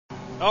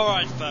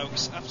Alright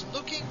folks, after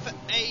looking for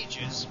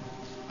ages,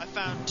 I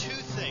found two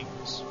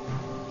things.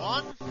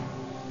 One,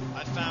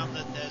 I found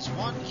that there's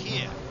one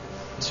here.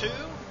 Two,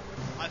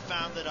 I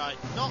found that I'd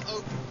not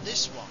opened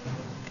this one.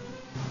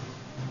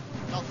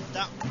 Not that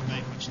that would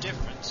make much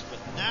difference, but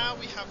now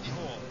we have the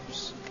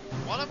orbs.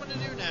 What I'm going to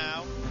do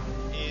now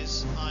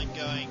is I'm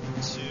going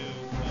to,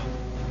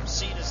 well,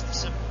 seen as the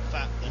simple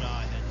fact that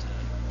I had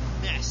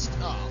messed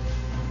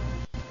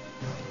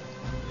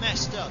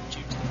up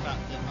due to the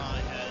fact that I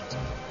had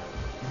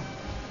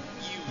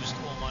used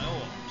all my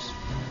orbs.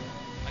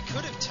 I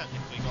could have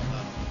technically got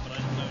that one, but I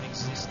didn't know it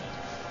existed.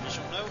 As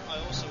you'll note, I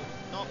also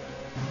have not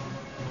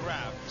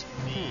grabbed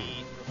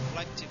the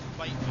reflective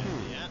plate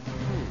move yet,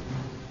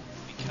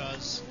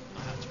 because I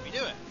had to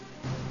redo it.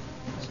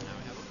 So now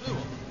we have a blue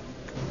one.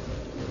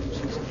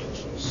 Some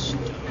ancient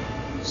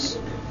stones.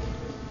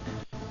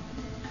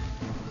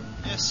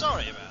 Yeah,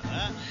 sorry about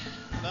that,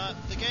 but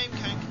the game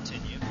can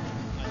continue.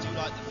 I do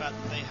like the fact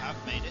that they have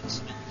made it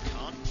so that you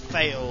can't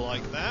fail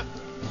like that.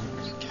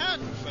 You can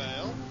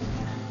fail,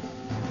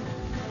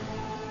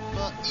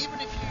 but even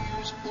if you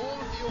use all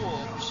of the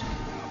orbs,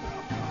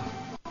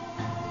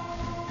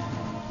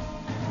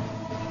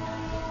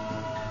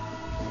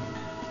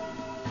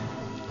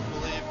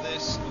 we'll leave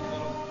this a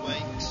little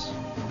wait.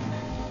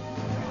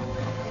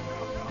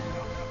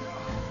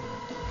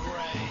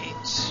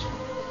 Great.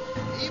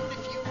 Even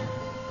if you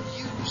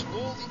use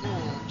all the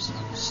orbs, you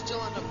will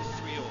still end up with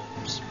 3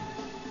 orbs.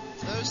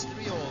 It's those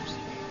 3 orbs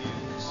that you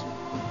use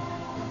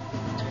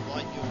to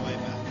light your way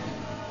back.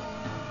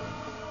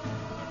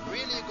 If I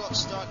really got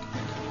stuck, I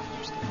could have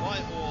used the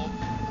white orb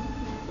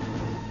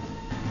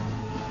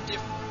on a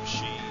different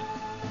machine.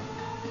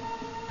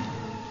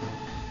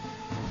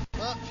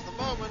 But for the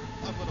moment,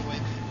 I've got to wait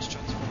for him to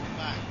transform me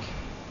back.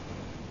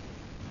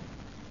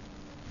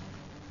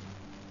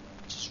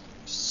 Which is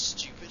really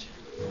stupid.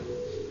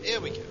 Here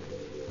we go.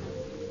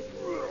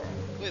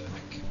 We're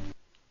back.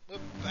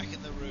 We're back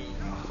in the room.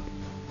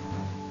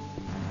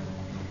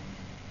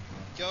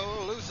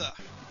 Go Luther.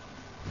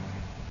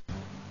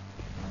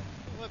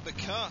 I went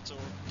Bakata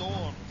or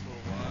Dawn for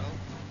a while.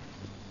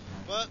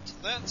 But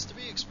that's to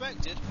be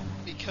expected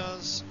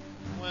because,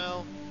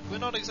 well, we're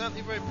not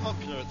exactly very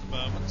popular at the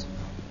moment.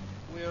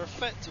 We're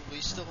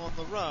effectively still on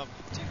the run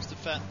due to the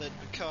fact that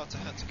Bakata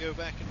had to go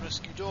back and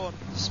rescue Dawn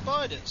from the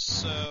spiders,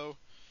 so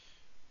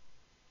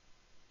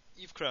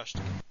you've crashed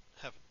again,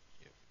 haven't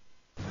you?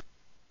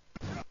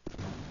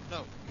 No,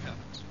 you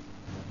haven't.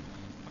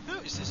 I've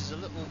noticed this is a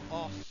little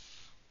off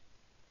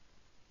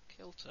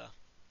kilter.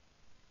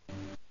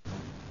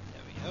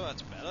 There we go,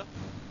 that's better.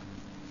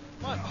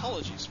 My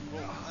apologies for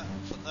all that,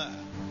 for that.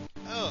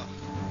 Ugh,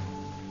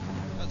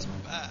 that's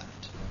bad.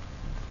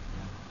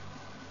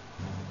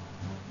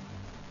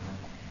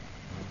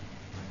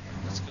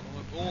 That's gonna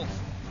look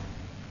awful.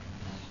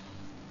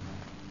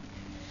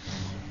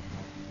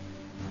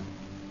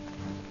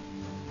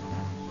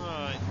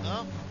 Right,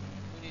 now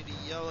we need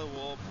a yellow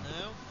orb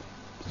now,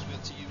 because we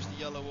have to use the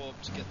yellow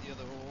orb to get the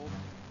other orb.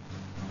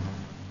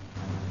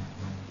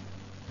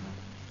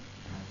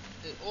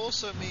 It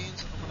also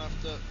means I'm going to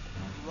have to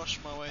rush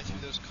my way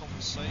through those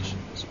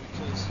conversations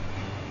because,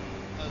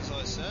 as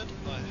I said,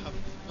 I have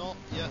not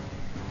yet,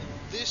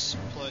 in this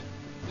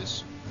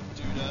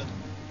doodad,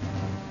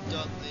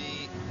 done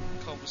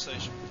the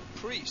conversation with the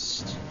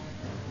priest.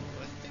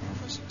 But I think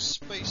pressing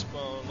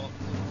spacebar a lot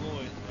will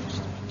avoid most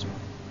of it.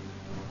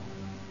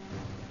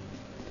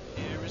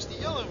 Here is the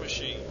yellow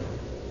machine.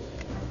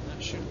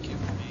 That should give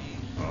me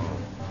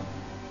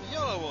the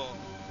yellow orb.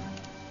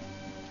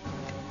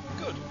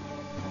 Good.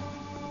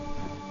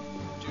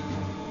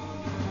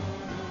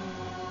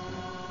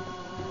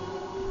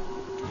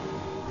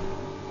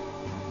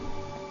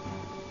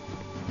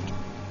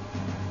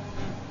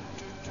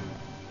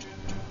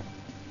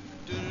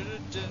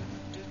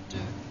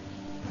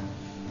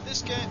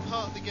 This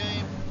part of the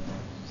game,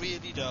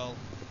 really dull.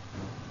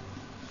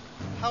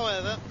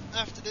 However,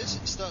 after this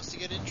it starts to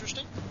get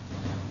interesting.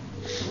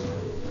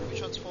 We're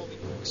transforming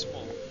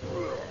small.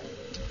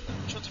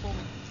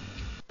 Transforming.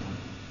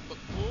 But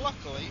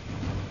luckily,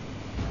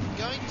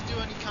 going to do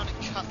any kind of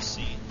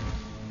cutscene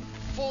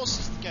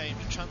forces the game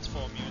to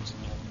transform you into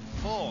normal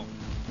form.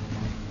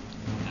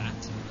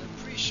 That I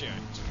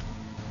appreciate.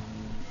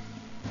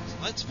 So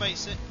let's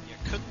face it, you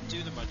couldn't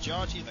do the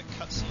majority of the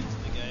cutscenes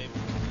in the game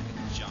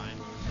with a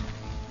giant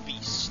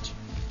beast.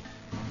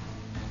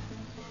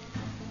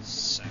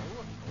 So,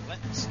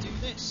 let's do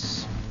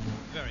this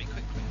very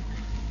quickly.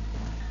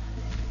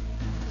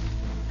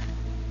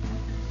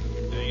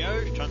 There you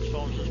go,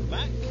 transforms us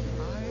back.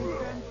 I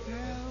can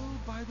tell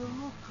by the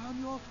look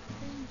on your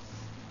face.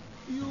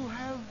 You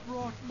have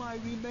brought my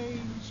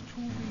remains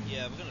to me.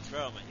 Yeah, we're gonna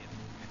throw them at you.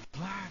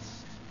 At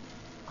last,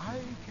 I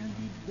can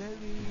be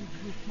buried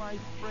with my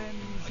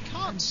friends. I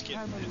can't and skip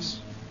family. this.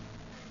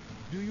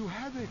 Do you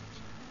have it?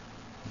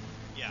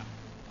 Yeah,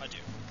 I do.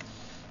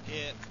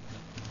 Here,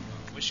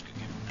 I wish I could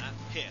give him that.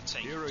 Here,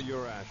 take Here it. are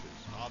your ashes.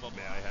 Blah, blah, May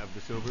blah. I have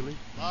the silver leaf?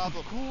 Blah,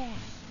 blah, Of blah.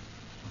 course.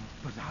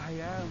 But I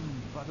am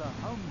but a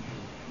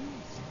humble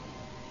priest.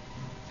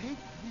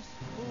 Take this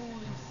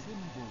holy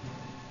symbol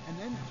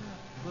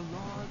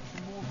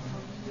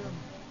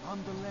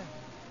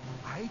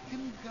I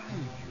can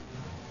guide you,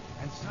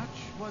 and such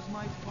was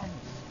my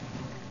promise.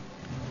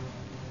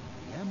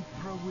 The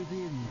Emperor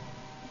within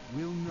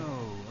will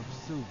know of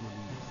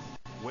Silverleaf.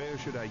 Where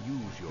should I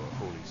use your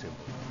holy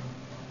symbol?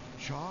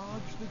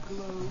 Charge the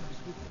globes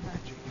with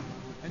magic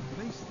and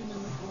place them in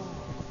the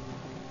door.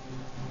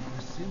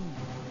 The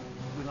symbol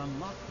will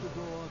unlock the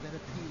door that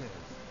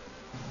appears.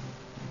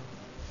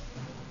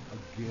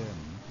 Again,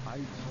 I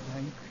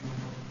thank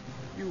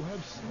you. You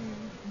have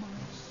saved my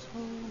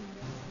soul.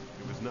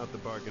 It was not the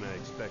bargain I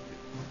expected,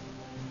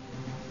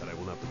 but I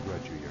will not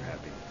begrudge you your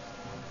happiness.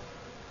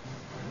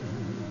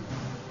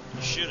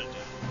 You should have done.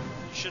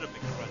 You should have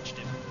begrudged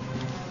him.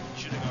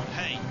 You should have gone,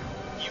 hey,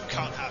 you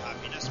can't have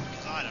happiness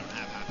because I don't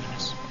have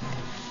happiness.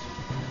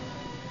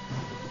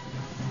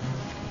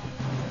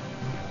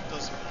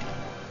 Doesn't matter.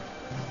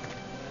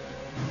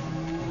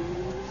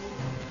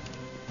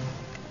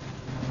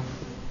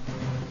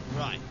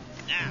 Right,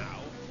 now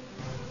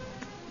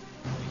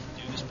we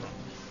can do this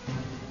properly.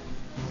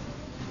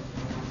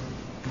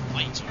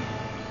 Right.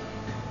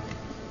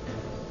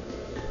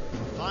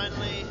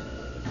 Finally,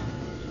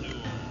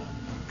 lure.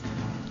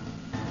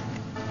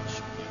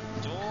 Should be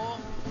a door.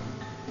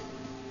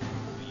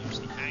 We use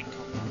the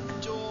anchor on the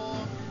door.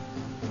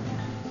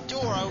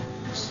 Door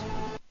opens.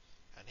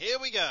 And here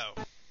we go.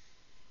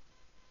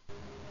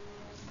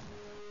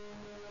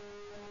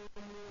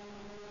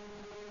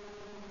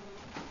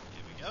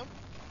 Here we go.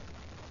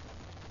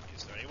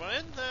 Is there anyone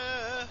in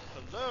there?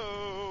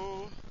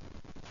 Hello?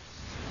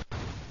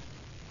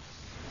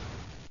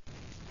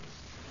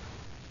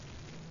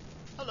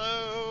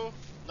 Hello?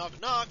 Knock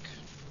knock.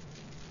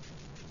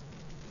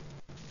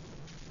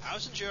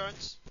 House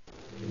insurance.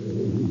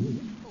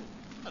 Oh,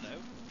 hello.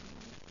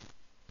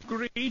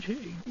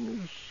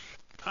 Greetings.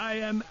 I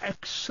am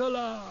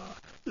Axela,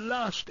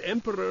 last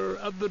emperor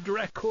of the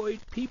Dracoid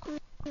people.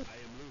 I am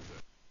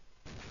Luther.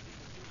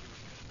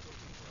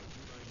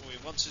 Oh,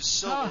 he wants his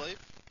silver leaf.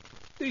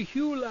 The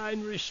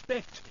Huline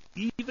respect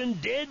even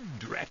dead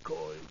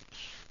Dracoids.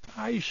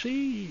 I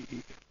see.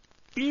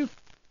 If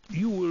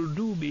you will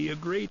do me a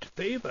great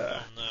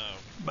favor, Oh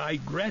no. my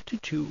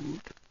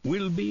gratitude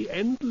will be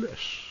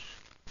endless.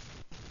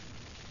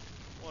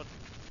 What?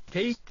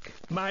 Take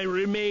my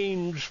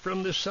remains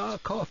from the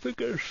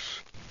sarcophagus.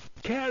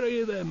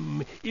 Carry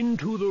them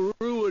into the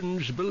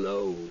ruins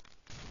below.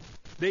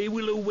 They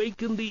will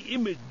awaken the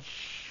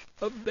image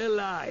of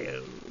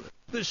Belial.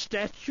 The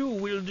statue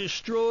will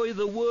destroy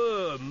the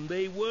worm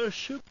they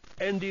worship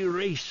and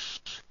erase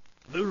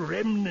the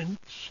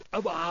remnants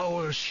of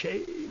our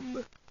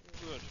shame.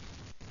 Good.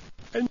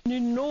 An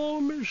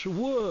enormous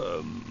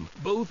worm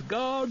both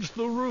guards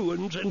the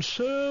ruins and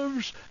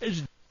serves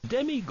as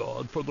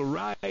demigod for the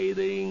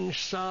writhing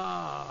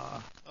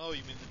Tsar. Oh,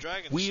 you mean the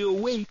dragon? We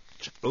await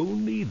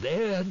only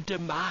their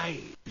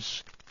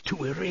demise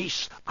to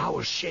erase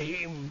our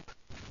shame.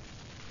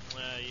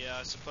 Yeah,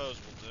 I suppose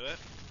we'll do it.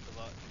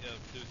 Like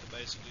Luther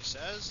basically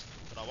says,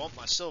 but I want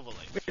my silver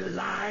leaf.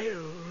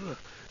 Belial,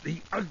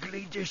 the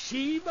ugly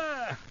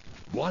deceiver.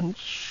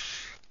 Once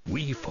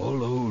we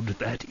followed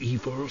that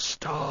evil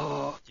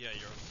star. Yeah,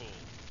 you're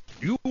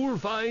a fool. You'll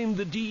find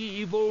the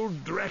evil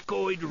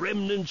Dracoid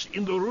remnants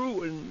in the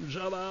ruins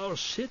of our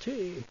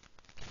city.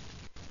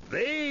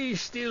 They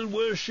still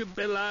worship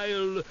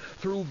Belial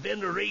through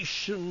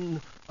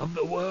veneration of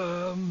the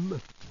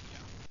worm.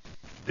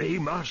 They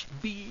must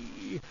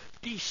be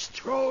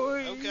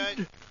destroyed,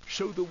 Okay.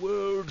 so the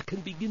world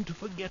can begin to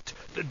forget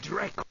the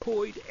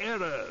Dracoid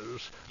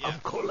errors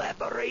of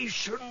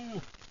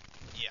collaboration.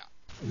 Yeah.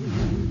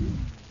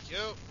 Thank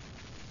you.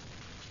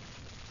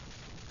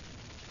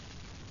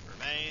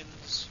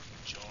 Remains,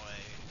 joy,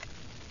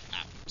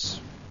 out.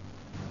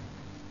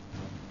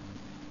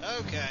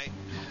 Okay.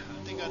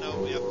 I think I know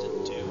what we have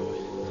to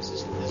do. Is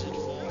this lizard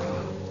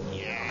form?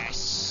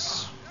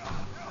 Yes!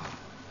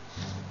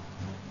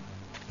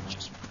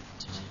 Just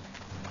wanted.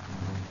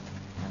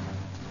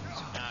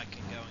 So now I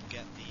can go and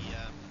get the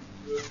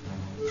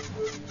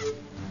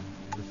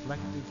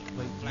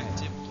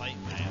Reflective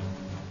plate mail.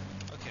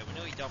 Okay, we're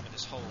nearly done with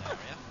this whole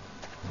area.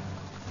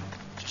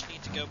 Just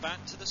need to go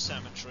back to the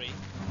cemetery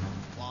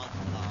one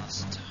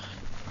last time.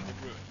 The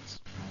ruins.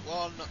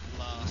 One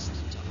last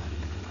time.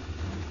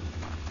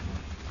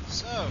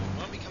 So,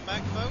 when we come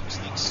back, folks,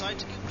 the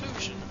exciting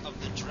conclusion of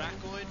the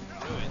Dracoid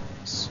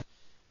ruins.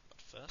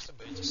 But first I'm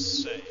going to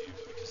save,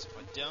 because if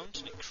I don't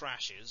and it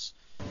crashes,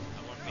 I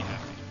won't be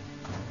happy.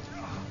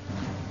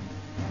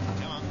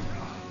 Come on.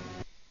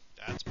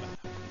 That's better.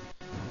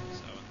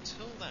 So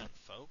until then,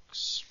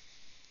 folks.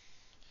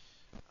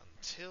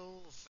 Until